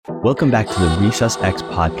Welcome back to the Resus X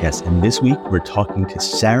podcast, and this week we're talking to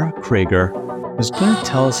Sarah Crager, who's going to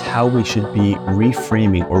tell us how we should be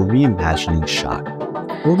reframing or reimagining shock.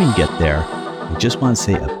 Before we get there, I just want to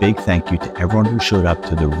say a big thank you to everyone who showed up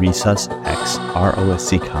to the Resus X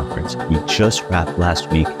ROSC conference we just wrapped last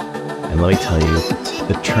week, and let me tell you,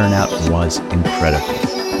 the turnout was incredible.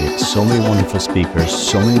 We had so many wonderful speakers,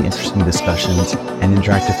 so many interesting discussions, and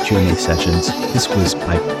interactive Q&A sessions. This was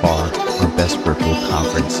by far our best virtual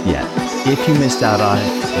conference yet. If you missed out on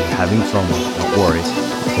it, if you're having FOMO, don't worry.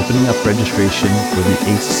 Opening up registration for the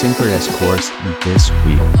asynchronous course this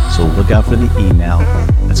week. So look out for the email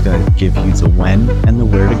that's going to give you the when and the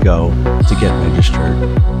where to go to get registered.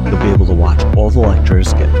 You'll be able to watch all the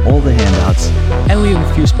lectures, get all the handouts, and we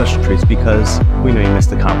have a few special treats because we know you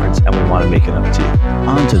missed the conference and we want to make it up to you.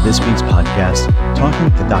 On to this week's podcast,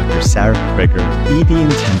 talking to Dr. Sarah Crager, ED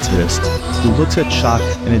intensivist, who looks at shock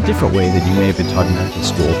in a different way than you may have been taught in medical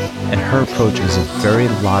school, and her approach is a very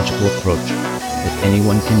logical approach that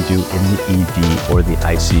anyone can do in the ED or the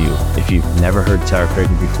ICU. If you've never heard Sarah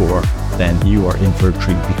Crager before, then you are in for a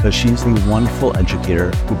treat because she's the wonderful educator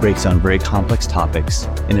who breaks down very complex topics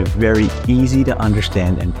in a very easy to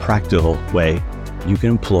understand and practical way you can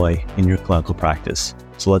employ in your clinical practice.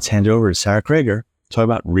 So let's hand it over to Sarah Crager to talk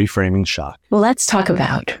about reframing shock. Well, let's talk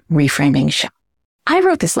about reframing shock. I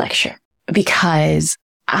wrote this lecture because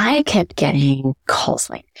I kept getting calls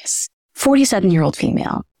like this. 47-year-old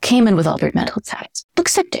female came in with altered mental status.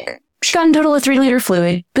 Looks septic. She got in total of 3-liter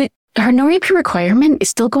fluid, but her no-repeat requirement is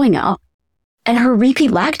still going up, and her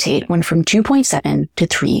repeat lactate went from 2.7 to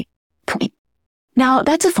 3. Now,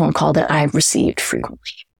 that's a phone call that I've received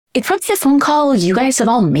frequently. It's probably a phone call you guys have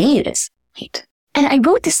all made as late. And I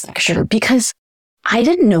wrote this lecture because I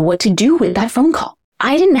didn't know what to do with that phone call.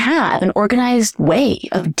 I didn't have an organized way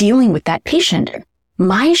of dealing with that patient.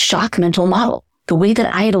 My shock mental model, the way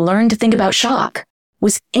that I had learned to think about shock,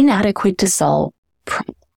 was inadequate to solve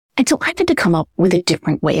problems. And so I had to come up with a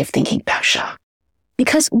different way of thinking about shock.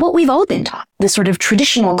 Because what we've all been taught, the sort of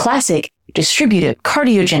traditional classic distributive,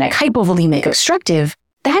 cardiogenic, hypovolemic, obstructive,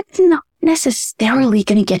 that's not necessarily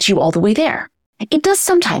going to get you all the way there. It does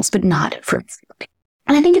sometimes, but not for everybody.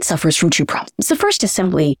 And I think it suffers from two problems. The first is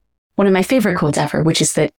simply one of my favorite quotes ever, which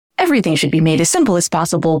is that everything should be made as simple as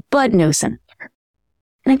possible, but no simpler.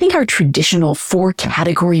 And I think our traditional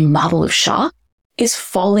 4-category model of shock is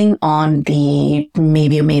falling on the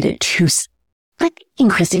maybe I made it too simple. I think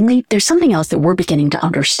increasingly, there's something else that we're beginning to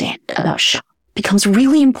understand about shock. It becomes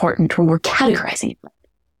really important when we're categorizing it,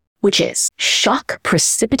 which is shock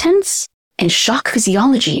precipitants and shock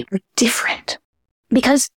physiology are different.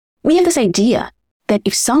 Because we have this idea that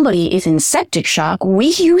if somebody is in septic shock, we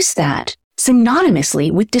use that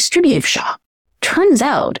synonymously with distributive shock. Turns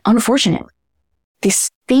out, unfortunately,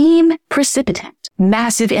 this same precipitant,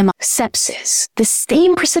 massive sepsis, the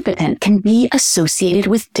same precipitant can be associated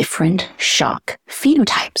with different shock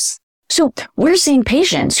phenotypes. So we're seeing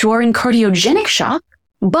patients who are in cardiogenic shock,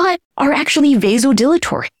 but are actually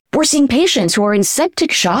vasodilatory. We're seeing patients who are in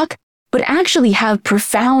septic shock, but actually have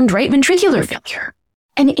profound right ventricular failure.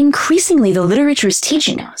 And increasingly, the literature is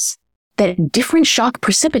teaching us that different shock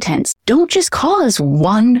precipitants don't just cause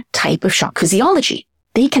one type of shock physiology.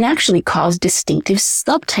 They can actually cause distinctive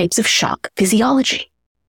subtypes of shock physiology.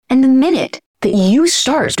 And the minute that you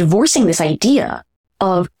start divorcing this idea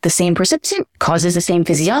of the same precipitant causes the same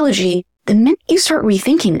physiology, the minute you start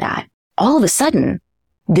rethinking that, all of a sudden,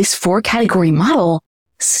 this 4-category model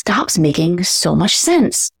stops making so much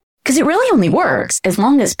sense. Because it really only works as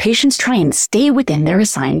long as patients try and stay within their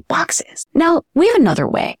assigned boxes. Now, we have another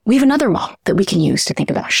way. We have another model that we can use to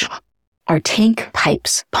think about shock. Our tank,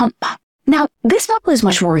 pipes, pump model. Now, this model is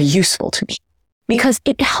much more useful to me because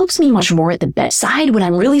it helps me much more at the bedside when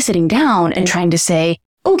I'm really sitting down and trying to say,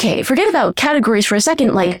 okay, forget about categories for a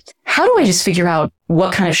second. Like, how do I just figure out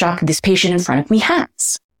what kind of shock this patient in front of me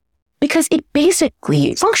has? Because it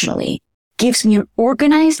basically, functionally, gives me an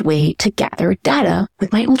organized way to gather data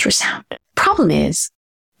with my ultrasound. Problem is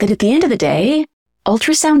that at the end of the day,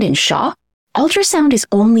 ultrasound in shock, ultrasound is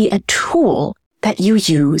only a tool that you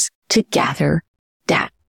use to gather data.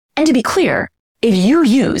 And to be clear, if you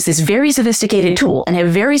use this very sophisticated tool in a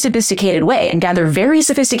very sophisticated way and gather very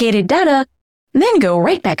sophisticated data, then go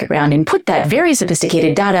right back around and put that very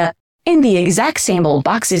sophisticated data in the exact same old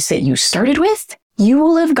boxes that you started with, you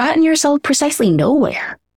will have gotten yourself precisely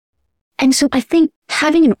nowhere. And so I think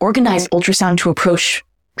having an organized ultrasound to approach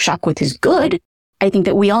shock with is good. I think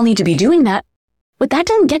that we all need to be doing that, but that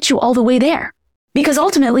doesn't get you all the way there. Because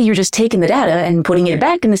ultimately you're just taking the data and putting it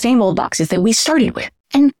back in the same old boxes that we started with.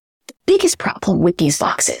 And the biggest problem with these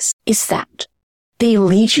boxes is that they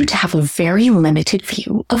lead you to have a very limited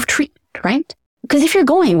view of treatment, right? Because if you're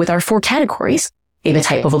going with our 4 categories, if it's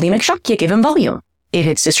hypovolemic shock, you give them volume. If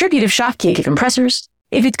it's distributive shock, you give them pressors.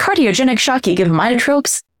 If it's cardiogenic shock, you give them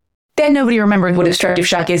inotropes. Then nobody remembers what obstructive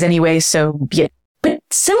shock is anyway, so yeah. But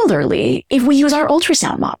similarly, if we use our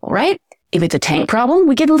ultrasound model, right? If it's a tank problem,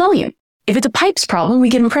 we give them volume. If it's a pipes problem, we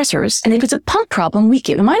give them pressors. And if it's a pump problem, we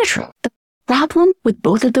give them inotrope. The problem with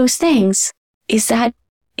both of those things is that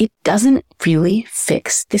it doesn't really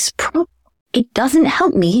fix this problem. It doesn't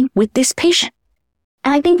help me with this patient.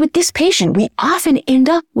 And I think with this patient, we often end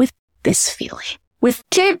up with this feeling. With,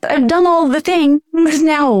 okay, I've done all the things,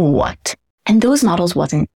 now what? And those models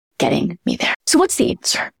wasn't getting me there. So what's the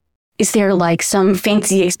answer? Is there like some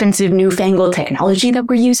fancy, expensive, newfangled technology that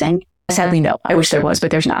we're using? Sadly, no. I wish there was,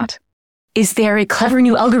 but there's not. Is there a clever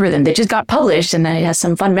new algorithm that just got published and then it has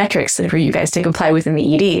some fun metrics for you guys to comply with in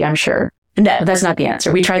the ED? I'm sure. No, that's not the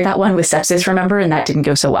answer. We tried that one with sepsis, remember, and that didn't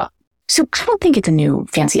go so well. So I don't think it's a new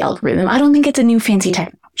fancy algorithm. I don't think it's a new fancy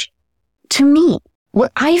technology. To me,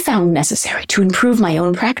 what I found necessary to improve my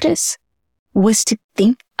own practice was to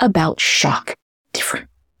think about shock different.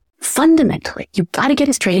 Fundamentally, you've got to get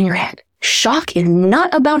it straight in your head. Shock is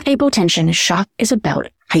not about hypotension. Shock is about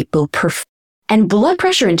hypoperfusion. And blood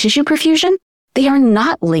pressure and tissue perfusion, they are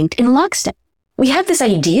not linked in lockstep. We have this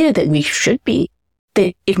idea that we should be,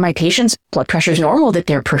 that if my patient's blood pressure is normal, that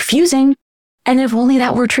they're perfusing. And if only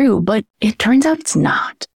that were true, but it turns out it's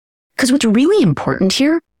not. Because what's really important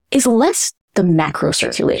here is less the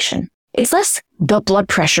macrocirculation. It's less the blood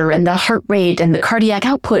pressure and the heart rate and the cardiac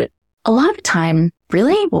output. A lot of the time,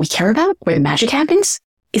 really, what we care about, where the magic happens,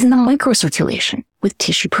 is in the microcirculation with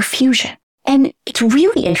tissue perfusion. And it's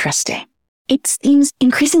really interesting. It seems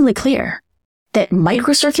increasingly clear that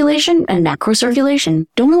microcirculation and macrocirculation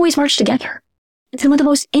don't always march together. And some of the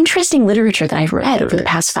most interesting literature that I've read over the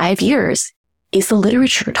past 5 years is the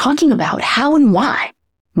literature talking about how and why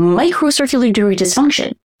microcirculatory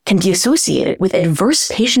dysfunction can be associated with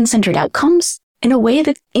adverse patient-centered outcomes in a way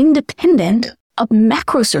that's independent of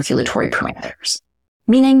macrocirculatory parameters.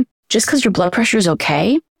 Meaning, just because your blood pressure is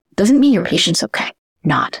okay, doesn't mean your patient's okay.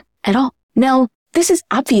 Not at all. Now, this is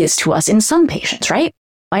obvious to us in some patients, right?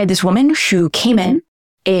 I had this woman who came in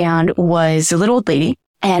and was a little old lady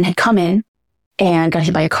and had come in and got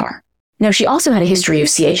hit by a car. Now, she also had a history of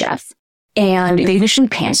CHF, and they initially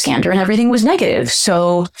pan scanned her and everything was negative.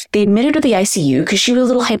 So they admitted her to the ICU because she was a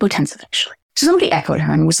little hypotensive, actually. So somebody echoed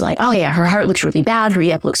her and was like, oh yeah, her heart looks really bad, her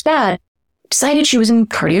EP looks bad. Decided she was in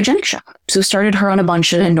cardiogenic shock. So started her on a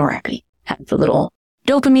bunch of norepinephrine. Had the little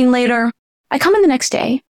dopamine later. I come in the next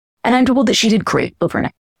day and I'm told that she did great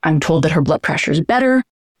overnight. I'm told that her blood pressure is better.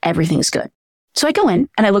 Everything's good. So I go in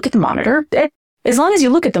and I look at the monitor. As long as you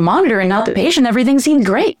look at the monitor and not the patient, everything seems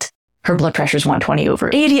great. Her blood pressure is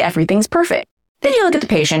 120/80. Everything's perfect. Then you look at the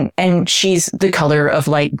patient and she's the color of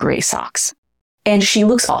light gray socks. And she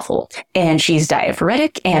looks awful. And she's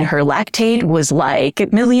diaphoretic and her lactate was like 1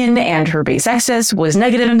 million and her base excess was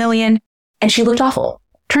negative 1 million. And she looked awful.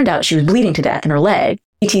 Turned out she was bleeding to death in her leg.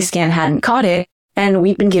 CT scan hadn't caught it. And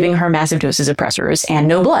we've been giving her massive doses of pressors and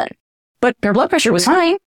no blood. But her blood pressure was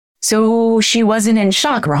fine. So she wasn't in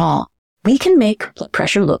shock raw. We can make blood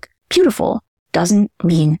pressure look beautiful. Doesn't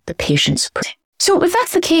mean the patient's perfect. So if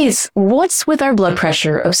that's the case, what's with our blood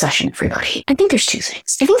pressure obsession, everybody? I think there's 2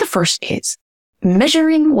 things. I think the first is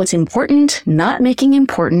measuring what's important, not making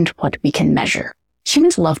important what we can measure.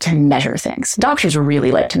 Humans love to measure things. Doctors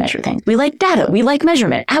really like to measure things. We like data. We like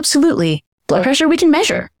measurement. Absolutely. Blood pressure we can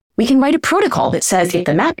measure. We can write a protocol that says if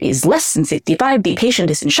the MAP is less than 65, the patient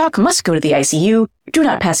is in shock, must go to the ICU. Do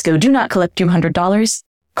not pass go. Do not collect $200.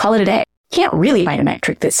 Call it a day. Can't really write a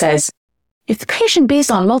metric that says if the patient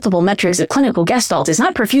based on multiple metrics of clinical gestalt is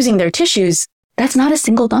not perfusing their tissues, that's not a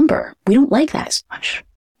single number. We don't like that as much.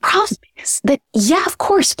 Problem is that, yeah, of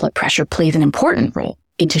course, blood pressure plays an important role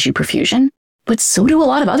in tissue perfusion, but so do a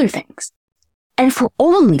lot of other things. And if we're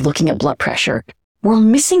only looking at blood pressure, we're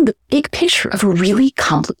missing the big picture of a really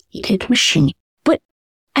complicated machine. But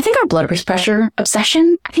I think our blood pressure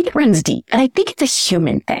obsession, I think it runs deep, and I think it's a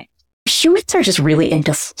human thing. Humans are just really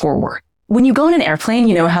into forward. When you go in an airplane,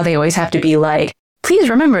 you know how they always have to be like, please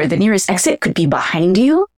remember the nearest exit could be behind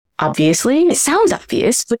you. Obviously, it sounds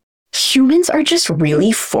obvious, but humans are just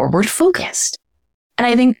really forward focused. And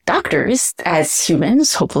I think doctors, as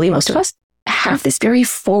humans, hopefully most of us, have this very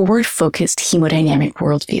forward focused hemodynamic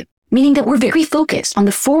worldview, meaning that we're very focused on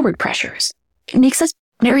the forward pressures. It makes us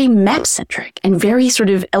very map centric and very sort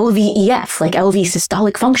of LVEF, like LV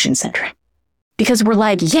systolic function centric. Because we're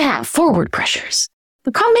like, yeah, forward pressures.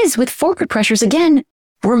 The problem is with forward pressures, again,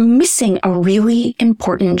 we're missing a really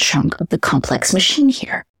important chunk of the complex machine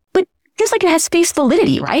here. But feels like it has space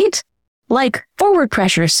validity, right? Like forward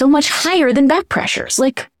pressure is so much higher than back pressures.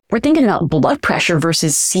 Like we're thinking about blood pressure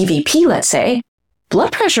versus CVP, let's say.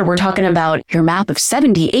 Blood pressure, we're talking about your MAP of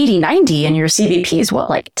 70, 80, 90, and your CVP is what,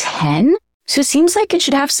 like 10? So it seems like it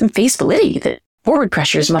should have some face validity that forward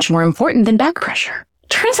pressure is much more important than back pressure.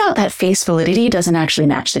 Turns out that face validity doesn't actually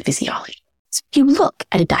match the physiology. So if you look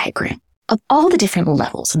at a diagram of all the different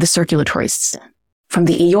levels of the circulatory system, from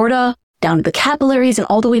the aorta down to the capillaries and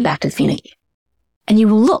all the way back to the vena cava, and you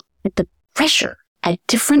look at the pressure at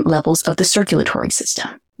different levels of the circulatory system,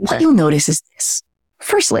 what you'll notice is this.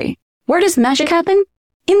 Firstly, where does magic happen?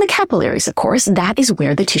 In the capillaries, of course. That is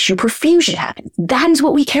where the tissue perfusion happens. That is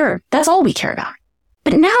what we care. That's all we care about.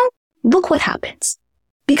 But now, look what happens.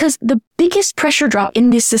 Because the biggest pressure drop in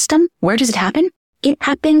this system, where does it happen? It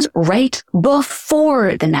happens right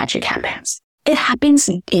before the magic happens. It happens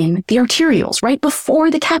in the arterioles, right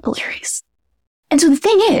before the capillaries. And so the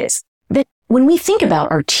thing is that when we think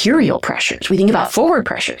about arterial pressures, we think about forward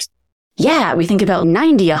pressures. Yeah, we think about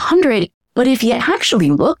 90, 100, but if you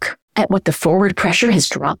actually look at what the forward pressure has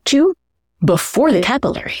dropped to before the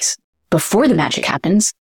capillaries, before the magic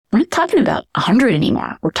happens, we're not talking about 100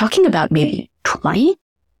 anymore. We're talking about maybe 20.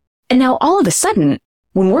 And now all of a sudden,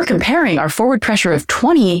 when we're comparing our forward pressure of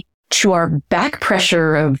 20 to our back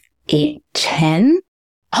pressure of 8, 10,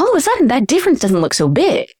 all of a sudden that difference doesn't look so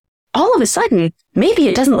big. All of a sudden, maybe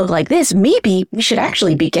it doesn't look like this. Maybe we should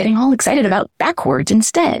actually be getting all excited about backwards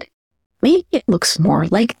instead. Maybe it looks more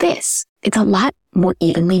like this. It's a lot more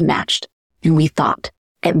evenly matched than we thought,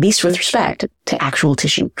 at least with respect to actual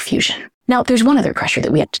tissue perfusion. Now, there's one other pressure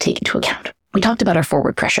that we have to take into account. We talked about our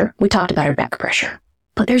forward pressure. We talked about our back pressure.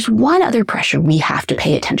 But there's one other pressure we have to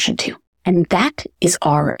pay attention to, and that is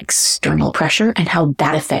our external pressure and how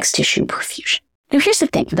that affects tissue perfusion. Now, here's the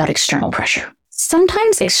thing about external pressure.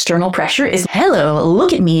 Sometimes external pressure is, hello,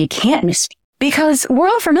 look at me, can't miss me. Because we're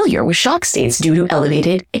all familiar with shock states due to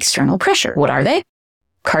elevated external pressure. What are they?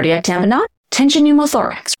 Cardiac tamponade, tension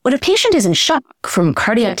pneumothorax. When a patient is in shock from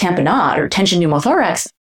cardiac tamponade or tension pneumothorax,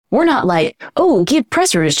 we're not like, oh, give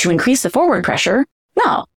pressors to increase the forward pressure.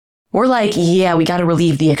 No. We're like, yeah, we got to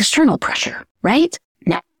relieve the external pressure, right?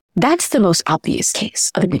 Now, that's the most obvious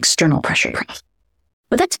case of an external pressure problem.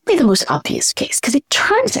 But that's really the most obvious case because it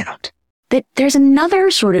turns out that there's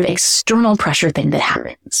another sort of external pressure thing that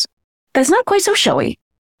happens. That's not quite so showy.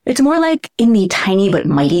 It's more like in the tiny but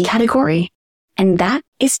mighty category. And that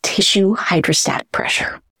is tissue hydrostatic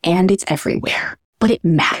pressure. And it's everywhere. But it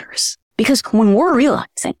matters. Because when we're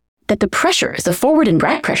realizing that the pressures, the forward and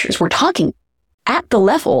back pressures, we're talking at the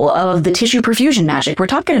level of the tissue perfusion magic, we're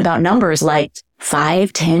talking about numbers like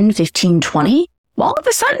 5, 10, 15, 20. Well, all of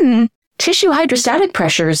a sudden, tissue hydrostatic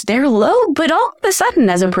pressures, they're low, but all of a sudden,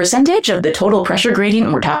 as a percentage of the total pressure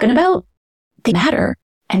gradient we're talking about, they matter.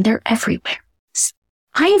 And they're everywhere.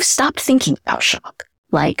 I've stopped thinking about shock,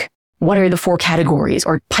 like what are the 4 categories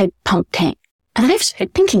or pipe, pump, tank, and I've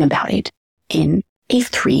started thinking about it in a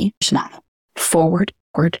 3 model: forward,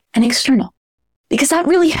 backward, and external, because that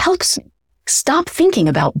really helps me stop thinking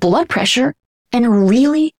about blood pressure and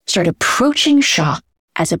really start approaching shock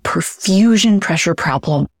as a perfusion pressure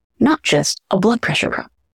problem, not just a blood pressure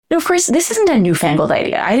problem. Now, of course, this isn't a newfangled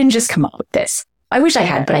idea. I didn't just come up with this. I wish I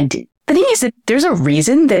had, but I didn't. The thing is that there's a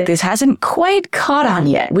reason that this hasn't quite caught on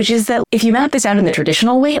yet, which is that if you map this out in the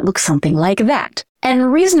traditional way, it looks something like that.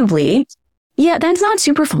 And reasonably, yeah, that's not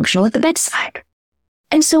super functional at the bedside.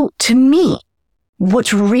 And so to me,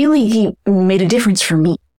 what's really made a difference for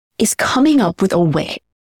me is coming up with a way,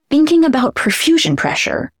 thinking about perfusion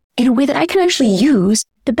pressure in a way that I can actually use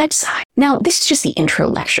the bedside. Now, this is just the intro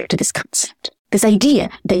lecture to this concept. This idea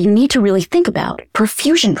that you need to really think about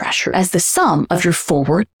perfusion pressure as the sum of your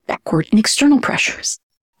forward, backward, and external pressures,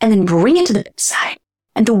 and then bring it to the bedside.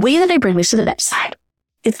 And the way that I bring this to the bedside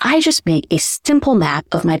is I just make a simple map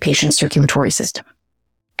of my patient's circulatory system.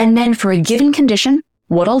 And then for a given condition,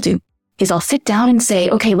 what I'll do is I'll sit down and say,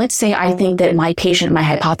 okay, let's say I think that my patient, my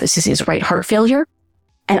hypothesis is right heart failure,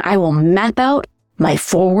 and I will map out my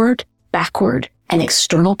forward, backward, and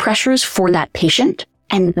external pressures for that patient.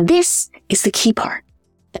 And this is the key part.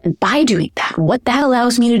 And by doing that, what that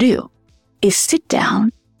allows me to do is sit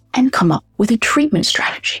down and come up with a treatment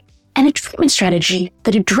strategy. And a treatment strategy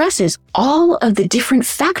that addresses all of the different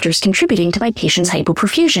factors contributing to my patient's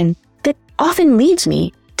hypoperfusion that often leads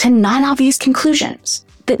me to non-obvious conclusions,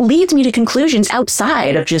 that leads me to conclusions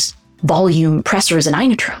outside of just volume, pressors, and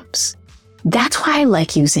inotropes. That's why I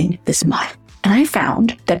like using this model. And I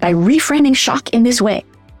found that by reframing shock in this way,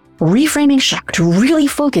 reframing shock to really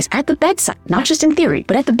focus at the bedside, not just in theory,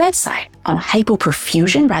 but at the bedside on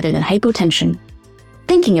hypoperfusion rather than hypotension,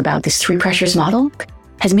 thinking about this 3 pressures model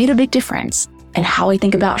has made a big difference in how I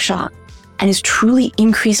think about shock and has truly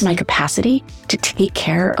increased my capacity to take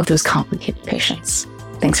care of those complicated patients.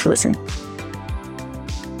 Thanks for listening.